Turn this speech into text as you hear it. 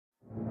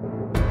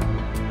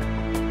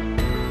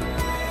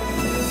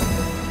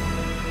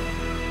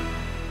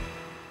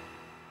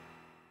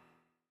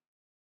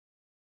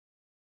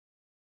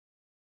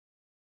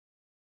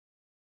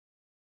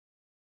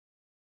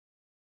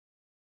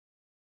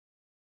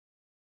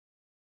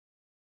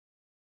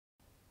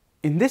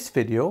In this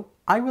video,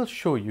 I will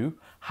show you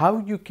how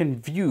you can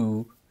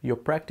view your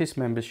practice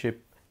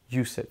membership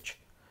usage.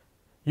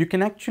 You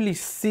can actually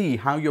see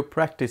how your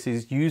practice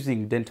is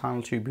using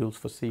dental tubules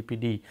for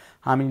CPD,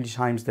 how many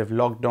times they've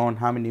logged on,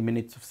 how many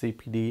minutes of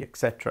CPD,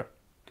 etc.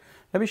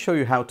 Let me show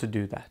you how to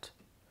do that.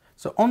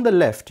 So on the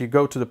left, you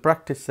go to the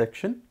practice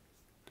section.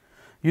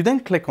 You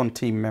then click on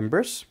team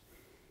members.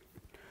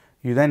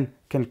 You then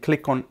can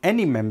click on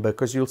any member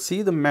because you'll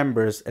see the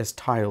members as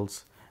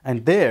tiles.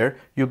 And there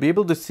you'll be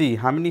able to see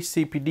how many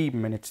CPD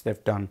minutes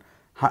they've done.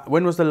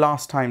 When was the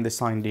last time they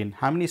signed in?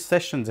 How many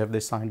sessions have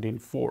they signed in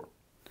for?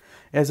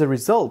 As a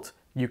result,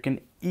 you can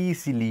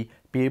easily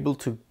be able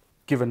to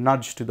give a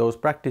nudge to those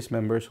practice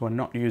members who are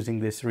not using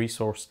this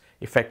resource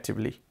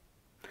effectively.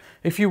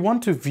 If you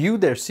want to view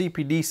their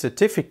CPD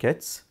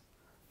certificates,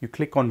 you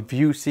click on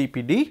View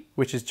CPD,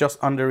 which is just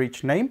under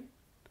each name,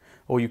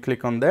 or you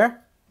click on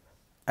there,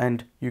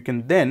 and you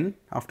can then,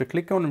 after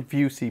clicking on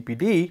View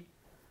CPD,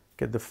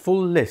 get the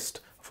full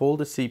list of all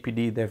the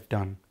CPD they've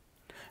done.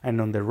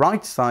 And on the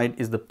right side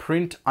is the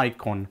print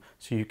icon,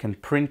 so you can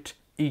print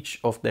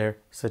each of their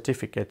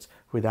certificates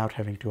without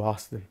having to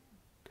ask them.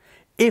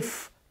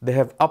 If they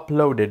have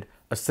uploaded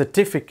a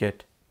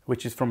certificate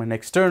which is from an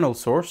external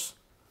source,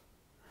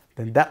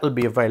 then that will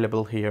be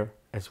available here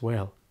as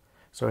well.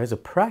 So as a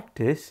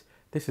practice,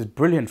 this is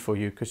brilliant for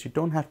you because you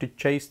don't have to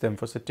chase them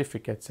for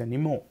certificates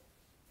anymore.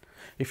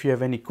 If you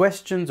have any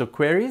questions or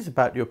queries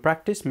about your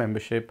practice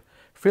membership,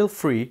 feel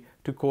free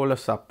to call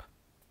us up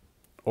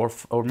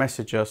or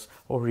message us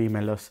or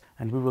email us,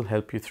 and we will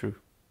help you through.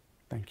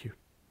 Thank you.